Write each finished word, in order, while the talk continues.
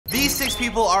these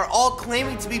people are all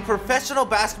claiming to be professional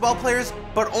basketball players,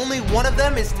 but only one of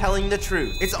them is telling the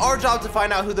truth. It's our job to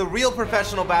find out who the real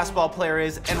professional basketball player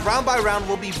is, and round by round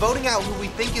we'll be voting out who we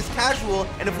think is casual,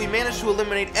 and if we manage to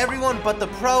eliminate everyone but the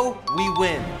pro, we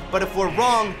win. But if we're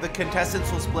wrong, the contestants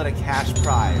will split a cash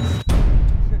prize.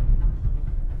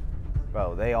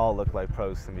 Bro, they all look like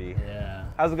pros to me. Yeah.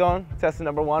 How's it going? Testing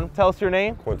number 1. Tell us your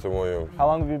name. Quentin Williams. How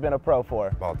long have you been a pro for?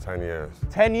 About 10 years.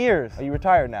 10 years? Are you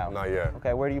retired now? Not yet.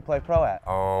 Okay, where do you play pro at?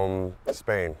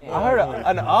 Spain. I heard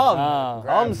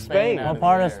an Spain. What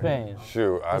part of Spain?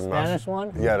 Shoot, I'm not. Spanish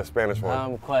one? Yeah, the Spanish one.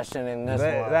 I'm questioning this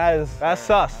one. That's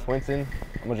sus. Quentin,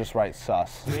 I'm gonna just write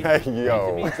sus. Hey,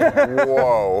 yo.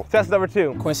 Whoa. Test number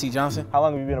 2. Quincy Johnson. How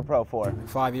long have you been a pro for?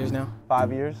 5 years now.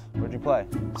 5 years? Where'd you play?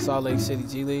 Salt Lake City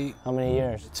G League. How many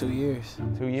years? 2 years.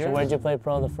 2 years? So where'd you play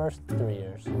pro the first 3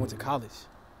 years? I went to college.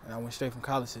 And I went straight from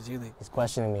college to G League. He's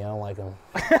questioning me. I don't like him.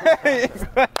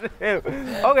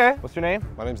 Okay. What's your name?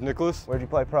 My name's Nicholas. Where'd you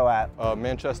play pro at?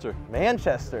 Manchester.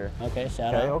 Manchester. Okay,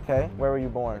 shout out. Okay. Where were you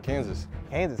born? Kansas.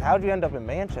 Kansas. How'd you end up in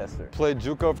Manchester? Played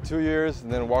JUCO for 2 years,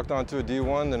 and then walked on to a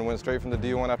D1, then went straight from the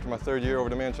D1 after my 3rd year over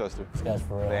to Manchester. This guy's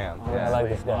for real. Damn. I like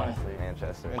this guy.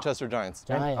 Manchester. Manchester Giants.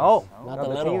 Giants. Oh, not the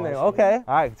little team ones. name. Okay.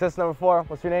 All right. Test number 4.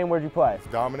 What's your name? Where'd you play?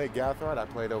 Dominic Gathard. I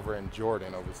played over in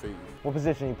Jordan overseas. What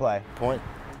position you play? Point.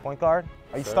 Point guard?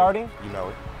 Are you starting? You know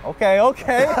it. Okay,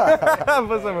 okay.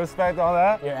 Put some respect on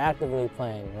that. You're actively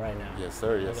playing right now. Yes,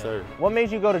 sir. Yes, sir. What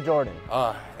made you go to Jordan?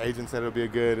 Agent said it'll be a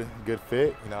good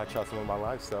fit. You know, I trust him with my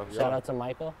life, so. Yeah. Shout out to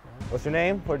Michael. What's your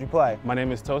name? Where'd you play? My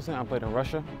name is Tosin. I played in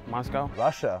Russia, Moscow.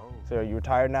 Russia. So are you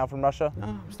retired now from Russia? No,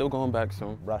 I'm still going back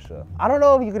soon. Russia. I don't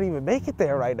know if you could even make it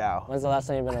there right now. When's the last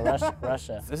time you've been to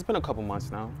Russia? It's been a couple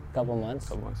months now. Couple months?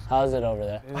 Couple months. How is it over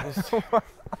there?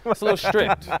 It's a little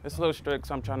strict. It's a little strict,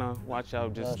 so I'm trying to watch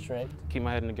out, just strict. keep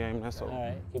my head in the game, that's all. All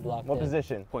right, keep locked What in.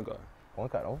 position? Point guard.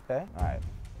 Point guard, okay. All right.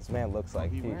 This man looks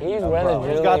like He's wearing the Drew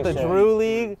He's got League the shirt. Drew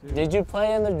League. Did you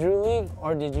play in the Drew League,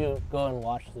 or did you go and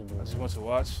watch the Drew I just League? went to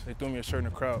watch. They threw me a shirt in the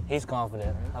crowd. He's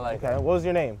confident. I like Okay, it. what was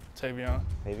your name? Tavion.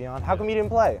 Tavion. How come you didn't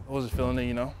play? I wasn't feeling it,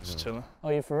 you know, just chilling. Oh,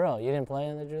 you for real? You didn't play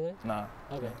in the Drew League? Nah.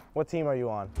 Okay. What team are you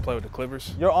on? Play with the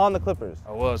Clippers. You're on the Clippers.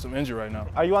 I was. I'm injured right now.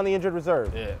 Are you on the injured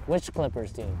reserve? Yeah. Which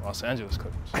Clippers team? Los Angeles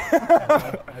Clippers.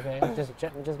 Okay,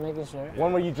 just making sure.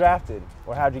 When were you drafted?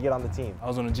 Or how'd you get on the team? I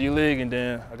was on the G League, and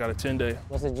then I got a 10-day.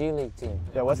 What's the G League team?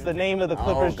 Yeah, what's the name of the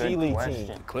Clippers G League team?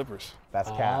 Clippers. That's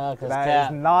cap. 'cause That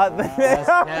cap. is not the That's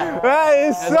cap. That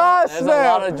is sus, There's a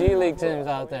lot of G League teams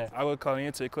out there. I would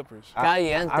Caliente Clippers.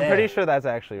 Caliente. I'm pretty sure that's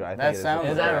actually right. That sounds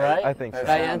Is that right? I think so.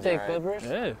 Caliente Clippers?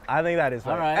 Yeah. I think that is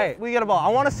right. All right. Hey, we get a ball. I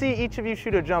want to see each of you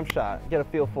shoot a jump shot. Get a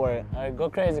feel for it. All right, go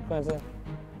crazy, Quincy.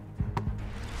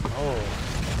 Oh.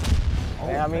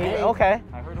 Yeah, I mean, okay.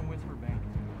 I heard him whisper bang.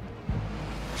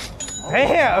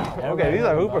 Damn. Okay, Everybody these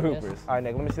are knows hooper about hoopers. this. All right,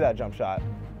 Nick, let me see that jump shot.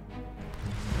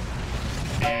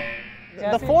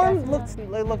 The form looked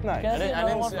nice.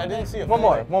 I didn't see it. One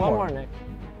more. One more, Nick.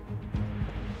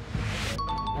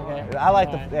 Okay. I like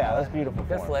All right. yeah, that's beautiful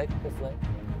Good form. flick, good flick.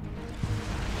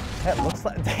 That looks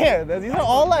like, damn, these are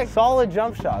all like solid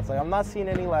jump shots. Like I'm not seeing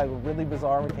any like really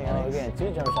bizarre Oh, mechanics. again,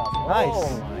 2 jump shots. Nice.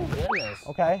 Oh my goodness.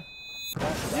 Okay.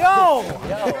 Yo!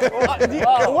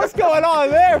 What's going on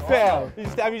there, fam?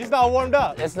 Have you just not warmed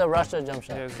up? It's the Russia jump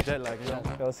shot. Yeah, it's jet lag, you know?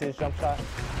 Okay, let's see his jump shot.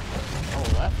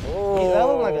 Oh, That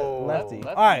looked like a lefty.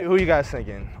 All right, who you guys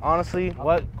thinking? Honestly,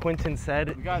 what Quentin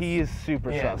said, he is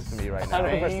super sus to me right now.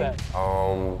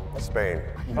 100%. Spain.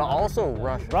 But also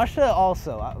Russia. Russia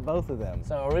also, both of them.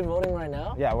 So are we voting right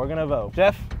now? Yeah, we're gonna vote.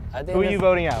 Jeff, I think who are you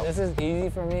voting out? This is easy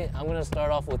for me. I'm gonna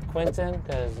start off with Quentin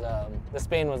because the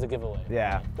Spain was a giveaway.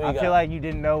 Yeah, Who you I got? feel like you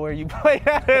didn't know where you played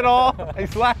at all.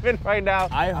 He's laughing right now.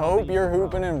 I hope you're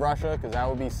hooping in Russia because that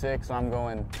would be sick. So I'm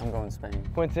going Spain.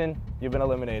 Quentin, you've been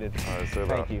eliminated. All right, say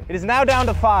Thank that. you. It is now down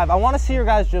to 5. I want to see your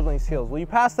guys' dribbling skills. Will you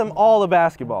pass them all the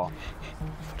basketball?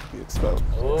 Be exposed.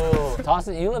 Ooh, toss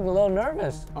it. You look a little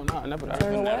nervous. Oh, no, never that.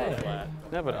 Turn away.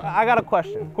 Never that. I got a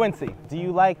question. Quincy, do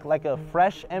you like a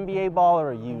fresh NBA ball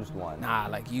or a used one? Nah,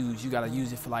 like used. You gotta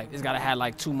use it for like, it's gotta have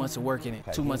like 2 months of work in it.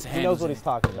 2 months of He handles. knows what he's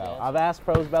talking about. I've asked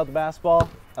pros about the basketball.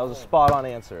 That was a spot on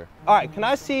answer. All right, can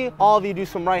I see all of you do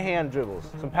some right hand dribbles,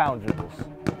 some pound dribbles?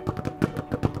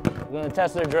 We're gonna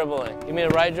test their dribbling. Give me the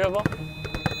right dribble.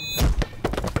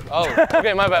 Oh,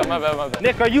 okay, my bad.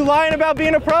 Nick, are you lying about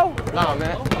being a pro? Nah,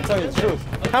 man, I'm telling you the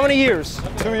truth. How many years?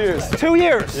 2 years. 2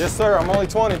 years? Yes, sir. I'm only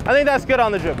 20. I think that's good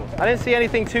on the dribbles. I didn't see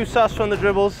anything too sus from the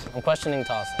dribbles. I'm questioning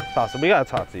tossing. Tossin, we gotta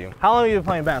talk to you. How long have you been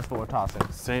playing basketball with Tossin?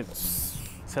 Since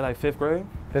like 5th grade.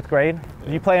 5th grade?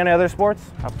 Did you play any other sports?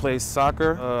 I played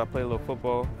soccer, I played a little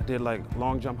football. I did like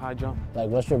long jump, high jump. Like,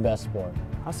 what's your best sport?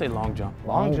 I say long jump.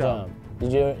 Long jump.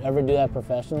 Did you ever do that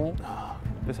professionally?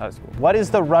 This high school. What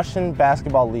is the Russian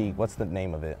basketball league? What's the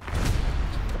name of it?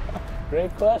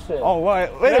 Great question. Oh, wait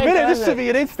a minute. This should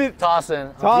be an instant.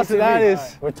 Tossing. Tossing, that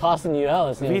is. We're tossing you out,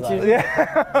 it seems like.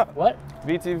 Yeah. What?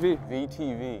 VTV.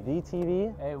 VTV.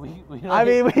 VTV? Hey, we I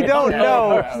mean, we don't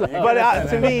know. But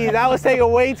to me, that was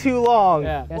taking way too long.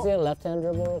 Yeah. Can I see a left-hand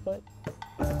dribble real quick?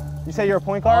 You say you're a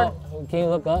point guard? Oh, can you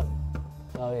look up?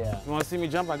 Oh, yeah. You want to see me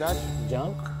jump? I got you.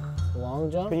 Jump?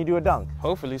 Long jump? Can you do a dunk?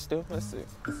 Hopefully still. Let's see.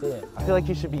 You see it. I feel like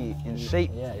you should be in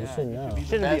shape. Yeah, you should know.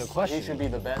 Shouldn't be a question. He should be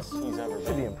the best he's ever Should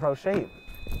been. be in pro shape.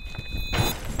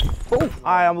 All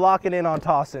right, I'm locking in on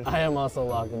tossing. I am also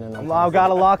locking in. I've got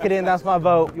to lock it in. That's my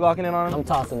vote. You locking in on him? I'm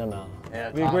tossing him out. Yeah,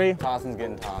 We agree? Tossing's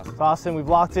getting tossed. Tossing, we've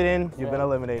locked it in. You've been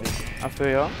eliminated. I feel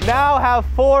y'all. Now have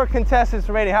 4 contestants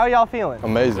remaining. How are y'all feeling?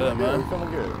 Amazing. Good,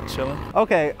 man. Chilling.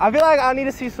 Okay, I feel like I need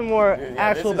to see some more yeah,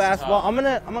 actual this is basketball. tough.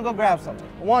 I'm gonna go grab something.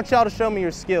 I want y'all to show me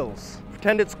your skills.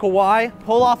 Pretend it's Kawhi.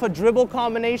 Pull off a dribble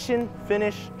combination,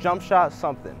 finish, jump shot,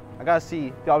 something. I gotta see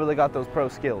if y'all really got those pro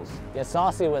skills. Get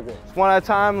saucy with it. Just one at a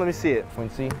time, let me see it.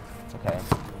 Quincy, okay.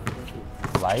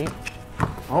 Light.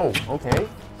 Oh, okay.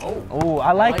 Oh,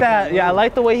 I like that. Yeah, I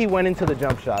like the way he went into the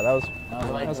jump shot. That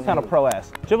was kind of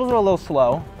pro-esque. Dribbles were a little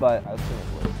slow, but I was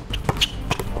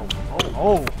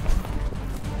Oh.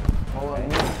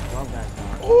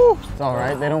 Ooh. It's all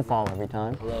right. They don't fall every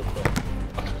time.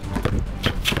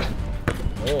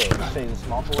 Say the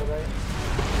small forward, right?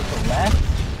 To the left?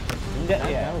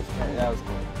 Yeah, that was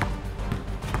cool.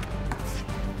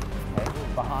 Okay,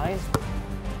 behind.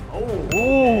 Oh.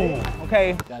 Ooh.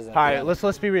 Okay. All right,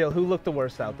 let's be real. Who looked the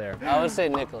worst out there? I would say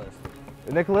Nicholas.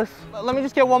 Nicholas? Let me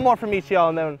just get one more from each of y'all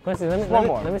and then Quincy, one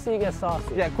more. let me see you get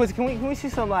saucy. Yeah, Quincy, can we see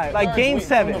some like game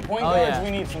 7? From the point Oh, guards, yeah.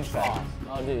 we need some sauce.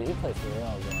 Oh, dude, he plays for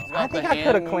real, bro. I think I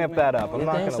could have clamped that up. I'm You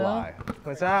not think gonna so? lie.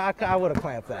 Quincy, I would have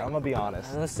clamped that. I'm gonna be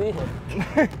honest. Let's see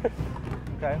it.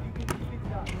 Okay.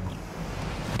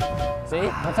 See?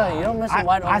 I'm telling you, you don't miss a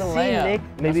wide I open see layup. Nick,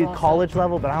 maybe That's what I'm college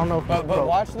level, but I don't know if he's But pro.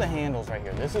 watch the handles right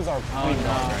here. This is our point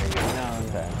guard right here.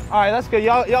 No. All right, that's good.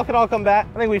 Y'all can all come back.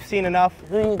 I think we've seen enough.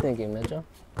 Who are you thinking, Mitchell?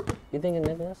 You thinking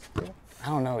Nicholas? I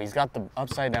don't know. He's got the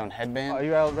upside down headband. Are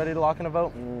you all ready to lock in a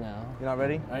vote? No. You're not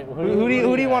ready? All right, Who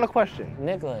do you want to question?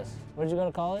 Nicholas. Where'd you go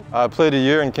to college? I played a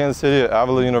year in Kansas City at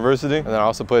Avila University, and then I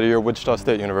also played a year at Wichita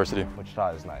State University. Wichita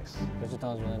is nice.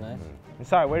 Wichita's really nice. I'm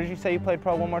sorry, where did you say you played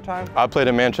pro one more time? I played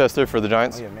in Manchester for the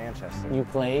Giants. Oh yeah, Manchester. You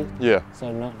played, Yeah.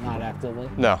 so not actively?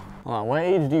 No. Hold on. What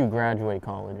age do you graduate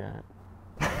college at?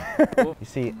 You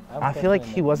see, I feel like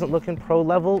he wasn't looking pro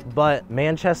level, but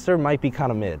Manchester might be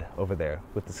kind of mid over there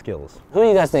with the skills. Who do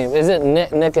you guys think? Is it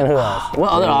Nick and who else? What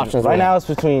other options? Right we now have? it's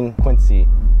between Quincy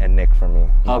and Nick for me. I'm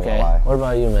not gonna Okay. lie. What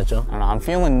about you, Mitchell? I don't know. I'm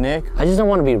feeling Nick. I just don't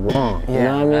want to be wrong. You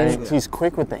know what I mean? He's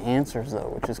quick with the answers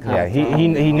though, which is kind Yeah, of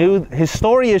he knew his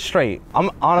story is straight. I'm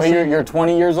But honestly, you're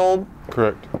 20 years old?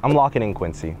 Correct. I'm locking in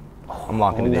Quincy. I'm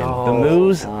locking it in. The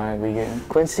moves. All right, we get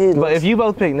Quincy, But if you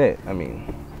both pick Nick, I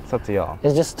mean, it's up to y'all.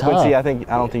 it's just tough. Quincy, I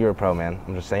don't think you're a pro, man.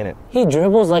 I'm just saying it. He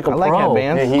dribbles like a I like pro.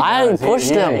 headbands. Yeah, I does. pushed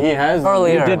He him has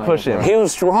earlier. You did push him. He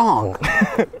was strong.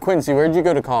 Quincy, where'd you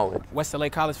go to college? West LA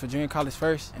College for junior college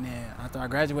first, and then after I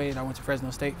graduated, I went to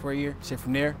Fresno State for a year. Shit,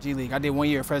 from there, G League. I did 1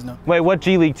 year at Fresno, Wait, what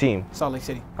G League team? Salt Lake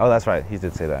City. Oh, that's right. He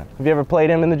did say that. Have you ever played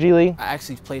him in the G League? I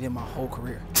actually played him my whole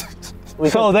career.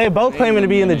 So they both claiming to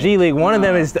be in the G League. One of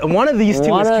these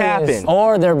two is capping.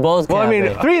 Or they're both Well, I capping.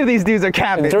 mean, 3 of these dudes are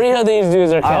capping. 3 of these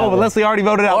dudes are capping. Oh, but Leslie already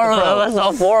voted out Or the pro. let's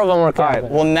all 4 of them are capping.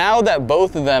 Well, now that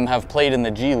both of them have played in the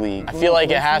G League, I feel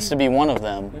like it has to be one of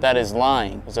them that is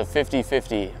lying. It's a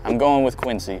 50-50. I'm going with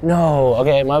Quincy. No,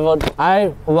 okay, my vote.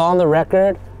 Well, on the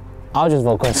record, I'll just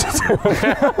vote Quincy too.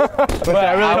 But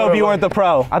I really hope you weren't the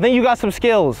pro. I think you got some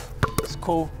skills. It's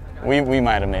cool. We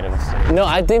might have made a mistake. No,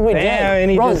 I think we Damn, did. and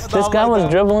he Bro, just this guy was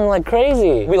dribbling like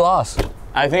crazy. We lost.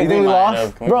 I think think we we might lost?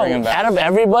 have. Can we Bro, bring him back? out of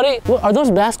everybody, what, are those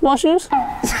basketball shoes?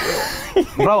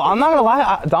 Bro, I'm not gonna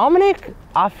lie. Dominic,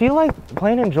 I feel like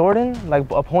playing in Jordan, like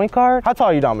a point guard. How tall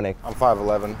are you, Dominic? I'm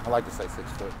 5'11". I like to say 6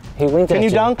 foot. He winked Can at you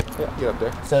dunk? Yeah, get up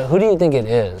there. So who do you think it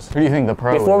is? Who do you think the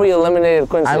pro Before is? we eliminated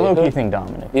Quincy, I low-key who- think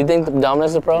Dominic. You think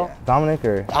Dominic's a pro? Dominic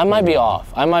or? I might be off.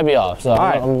 So All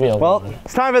right. I'm gonna be open. Well,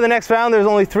 it's time for the next round. There's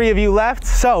only 3 of you left.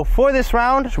 So for this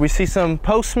round, should we see some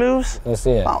post moves? Let's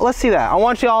see it. Let's see that. I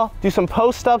want y'all do some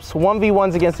post ups,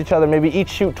 1v1s against each other. Maybe each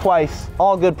shoot twice.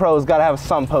 All good pros gotta have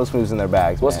some post moves in their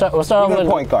bags. We'll man. start Even with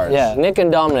point guards. Yeah, Nick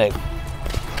and Dominic.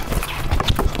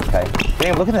 Okay.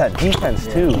 Damn, look at that defense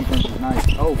too. Nice.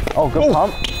 Oh, good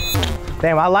pump.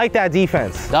 Damn, I like that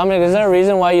defense. Dominic, is there a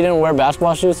reason why you didn't wear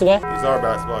basketball shoes today? These are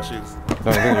basketball shoes.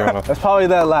 Don't think you're enough. That's probably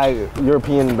that like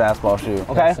European basketball shoe.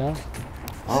 Okay. So,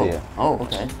 See it. Oh,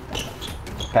 okay.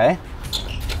 Okay.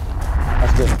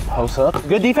 Post up.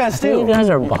 Good defense You too. guys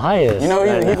are biased. You know,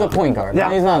 he's a point guard.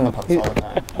 Yeah. He's not in the post all the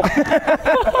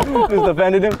time. Just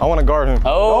defended him. I want to guard him.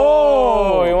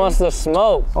 Oh, he wants to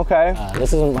smoke. Okay.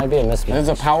 Might be a mismatch. There's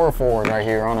a power forward right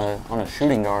here on a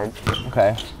shooting guard.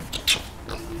 Okay.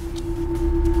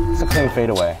 It's a clean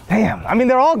fadeaway. Damn. I mean,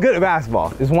 they're all good at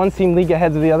basketball. Is one team league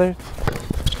ahead of the other?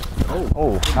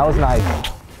 Oh, that was nice.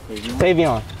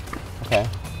 Tavion. Okay.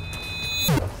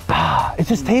 It's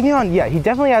just Tavion. Yeah, he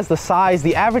definitely has the size.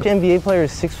 The average NBA player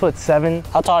is 6'7".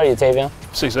 How tall are you, Tavion?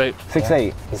 6'8".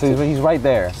 6'8". So he's right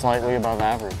there. Slightly above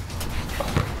average.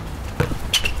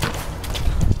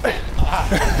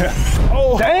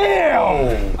 Oh,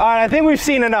 damn! All right, I think we've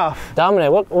seen enough.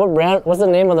 Dominic, what brand? What's the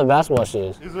name of the basketball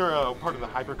shoes? These are part of the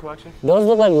Hyper collection. Those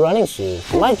look like running shoes.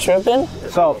 Am I tripping?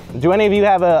 So, do any of you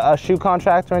have a shoe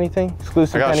contract or anything?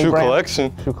 Exclusive I got to any shoe brand?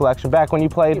 collection. Shoe collection. Back when you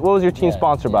played, what was your team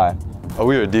sponsored by? Oh,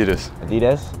 we were Adidas.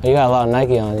 Adidas? You got a lot of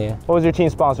Nike on you. What was your team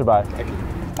sponsored by?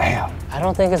 Damn. I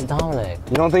don't think it's Dominic.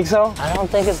 You don't think so? I don't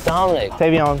think it's Dominic.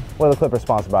 Tavion, what are the Clippers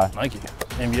sponsored by? Nike.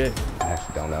 NBA. I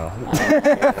actually don't know.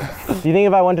 Do you think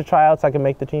if I went to tryouts, I could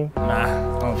make the team?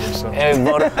 Nah, I don't think so. Hey,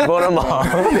 vote him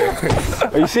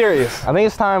off. Are you serious? I think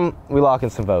it's time we lock in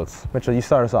some votes. Mitchell, you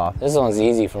start us off. This one's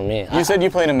easy for me. You said you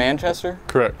played in Manchester?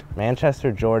 Correct.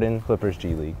 Manchester, Jordan, Clippers,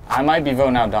 G League. I might be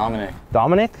voting out Dominic.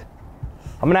 Dominic?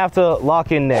 I'm gonna have to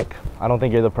lock in Nick. I don't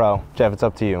think you're the pro. Jeff, it's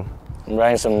up to you. I'm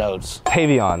writing some notes.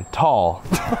 Tavion, tall.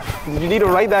 You need to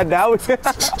write that down. You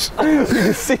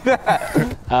can see that.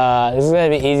 This is gonna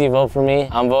be an easy vote for me.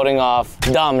 I'm voting off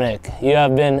Dominic. You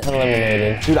have been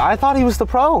eliminated. Dude, I thought he was the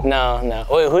pro. No.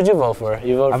 Wait, who'd you vote for?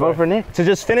 You voted I vote for Nick. To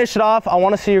just finish it off, I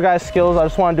want to see your guys' skills. I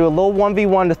just want to do a little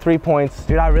 1v1 to 3 points.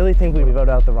 Dude, I really think we voted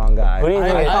out the wrong guy. Who do you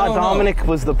think? I thought don't know. Dominic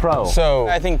was the pro. So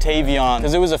I think Tavion,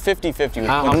 because it was a 50-50 with Quincy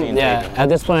and Yeah, Tavion. at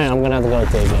this point, I'm gonna have to go with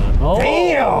Tavion. Oh.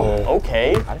 Damn!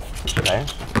 Okay. Okay.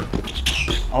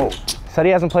 Oh. Said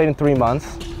he hasn't played in 3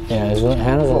 months. Yeah, his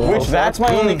hands are Which, that's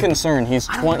my only concern. He's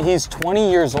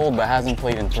 20 years old but hasn't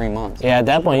played in 3 months. Yeah, at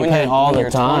that point, you When play you're- all when the you're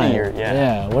time. 20,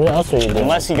 yeah. What else are you doing?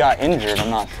 Unless he got injured, I'm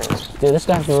not sure. Dude, this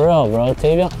guy's for real, bro.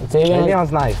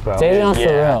 Tavion's nice, bro. Tavion's for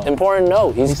Yeah. real. Important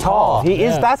note, he's Tall. He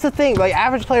is. Yeah. That's the thing. Like,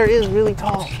 average player is really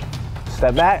tall.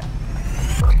 Step back.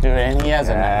 Dude, and he has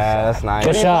a nice Yeah, that's nice.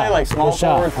 Good Did he shot. play, like, small Good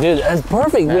shot. forward? Dude, that's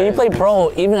perfect. When you play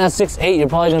pro, even at 6'8", you're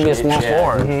probably gonna be a small Yeah.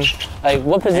 forward. Like,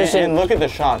 what position? And look at the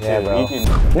shot, too. Yeah, bro. You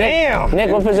can, Damn!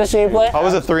 Nick, what position you play? I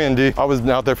was a 3 and D. I was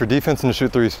out there for defense and to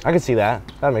shoot threes. I can see that.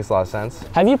 That makes a lot of sense.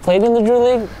 Have you played in the Drew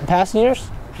League past years?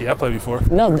 Yeah, I played before.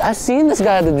 No, I've seen this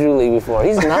guy at the Drew League before.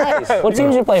 He's nice. What team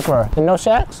did you play for? The No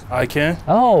Shacks? I can.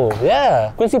 Oh,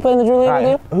 yeah. Quincy played in the Drew League All with you?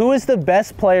 right. Who is the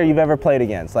best player you've ever played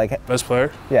against? Like, Best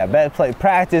player, yeah, best play,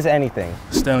 practice, anything.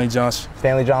 Stanley Johnson,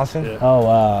 Stanley Johnson? Yeah. Oh,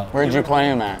 wow. where'd you play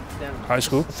him at? high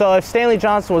school. So if Stanley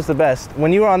Johnson was the best,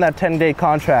 when you were on that 10-day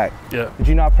contract, Yeah, did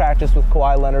you not practice with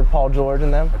Kawhi Leonard, Paul George,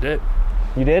 and them? I did.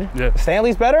 You did? Yeah.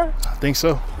 Stanley's better? I think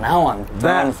so. Now I'm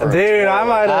done for Dude, I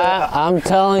might I'm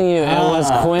telling you, it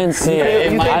was Quincy. You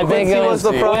think I think Quincy it was was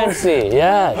the pro? Quincy,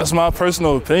 yeah. That's my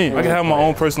personal opinion. I can have my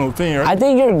own personal opinion, right? I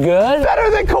think you're good. Better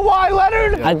than Kawhi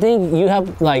Leonard? I think you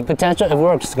have like potential. If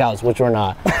we're scouts, which we're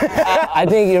not, I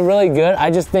think you're really good.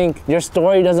 I just think your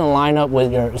story doesn't line up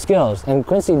with your skills, and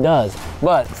Quincy does.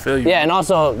 But feel you. yeah, and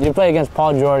also you play against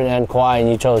Paul George and Kawhi, and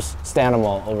you chose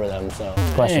Stanimal over them. So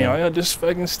question. Damn, y'all just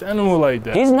fucking standing with like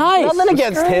that. He's nice. Nothing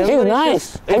against him. He's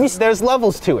but nice. there's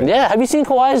levels to it. Yeah. Have you seen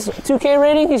Kawhi's 2K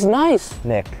rating? He's nice.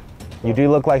 Nick, you do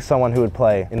look like someone who would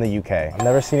play in the UK. I've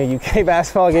never seen a UK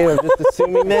basketball game. I'm just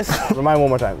assuming this. Remind me one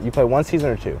more time. You played 1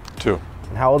 season or 2? 2.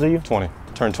 And how old are you? 20.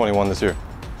 Turned 21 this year.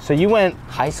 So you went,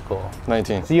 High school.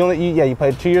 19. so you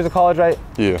played 2 years of college, right?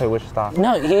 Yeah. You played Wichita.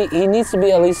 No, he needs to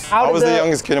be at least. How I did was the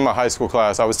youngest kid in my high school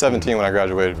class. I was 17 when I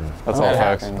graduated. That's all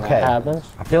facts. That Okay. happens.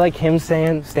 I feel like him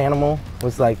saying Stanimal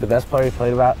was like the best player he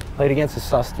played against is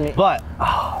sus to me. But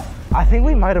I think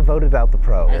we might have voted out the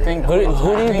pro. I think, Who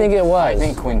do you think it was? I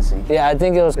think Quincy. Yeah, I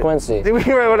think it was Quincy. Did we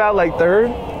vote out like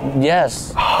 3rd?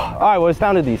 Yes. All right, well, it's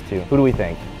down to these 2. Who do we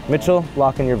think? Mitchell,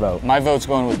 lock in your vote. My vote's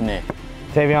going with Nick.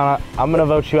 Tavion, I'm gonna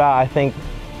vote you out. I think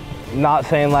not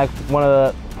saying like one of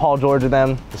the Paul George of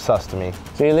them is sus to me.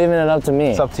 So you're leaving it up to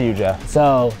me. It's up to you, Jeff.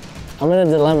 So I'm in a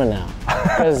dilemma now.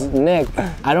 Because Nick,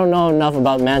 I don't know enough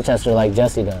about Manchester like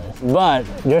Jesse does. But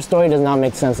your story does not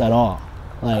make sense at all.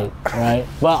 Like, right?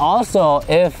 But also,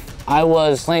 if I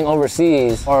was playing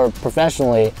overseas or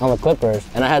professionally on the Clippers,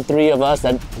 and I had 3 of us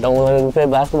that don't really play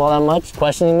basketball that much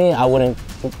questioning me, I wouldn't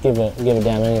give a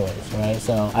damn anyways, right?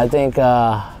 So I think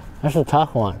that's a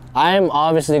tough one. I'm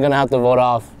obviously gonna have to vote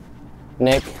off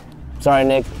Nick. Sorry,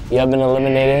 Nick, you have been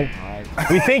eliminated.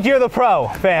 We think you're the pro,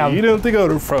 fam. You don't think I'm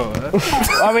the pro,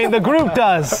 huh? I mean, the group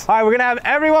does. All right, we're gonna have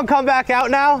everyone come back out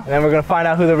now, and then we're gonna find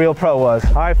out who the real pro was.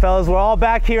 All right, fellas, we're all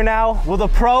back here now. Will the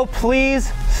pro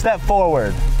please step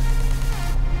forward?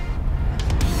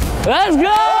 Let's go!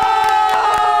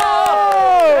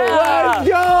 Let's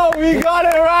go! We got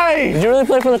it right! Did you really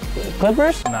play for the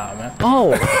Clippers? Nah, man.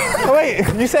 Oh. Oh, wait,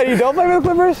 you said you don't play for the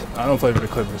Clippers? I don't play for the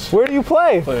Clippers. Where do you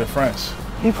play? I play in France.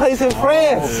 He plays in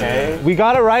France. Okay. We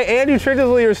got it right, and you tricked us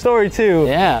with your story too.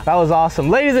 Yeah. That was awesome.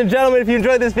 Ladies and gentlemen, if you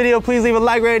enjoyed this video, please leave a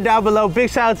like rating down below. Big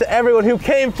shout out to everyone who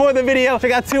came for the video.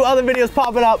 Check out 2 other videos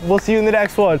popping up. We'll see you in the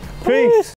next one. Peace.